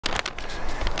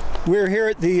We're here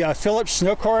at the Phillips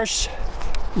Snow Course.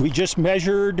 We just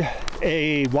measured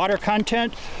a water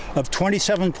content of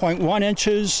 27.1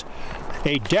 inches,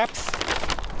 a depth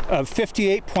of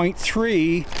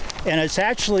 58.3, and it's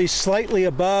actually slightly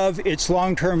above its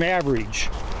long-term average.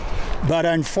 But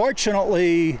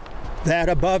unfortunately, that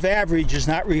above average is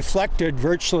not reflected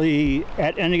virtually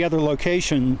at any other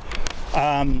location.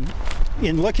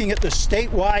 In looking at the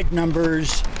statewide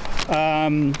numbers,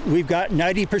 we've got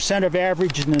 90% of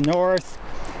average in the north,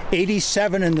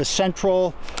 87 in the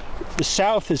central, the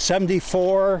south is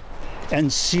 74,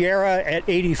 and Sierra at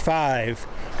 85.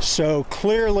 So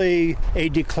clearly a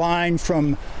decline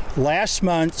from last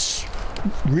month's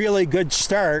really good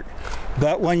start,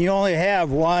 but when you only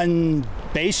have one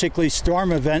basically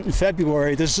storm event in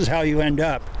February, this is how you end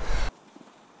up.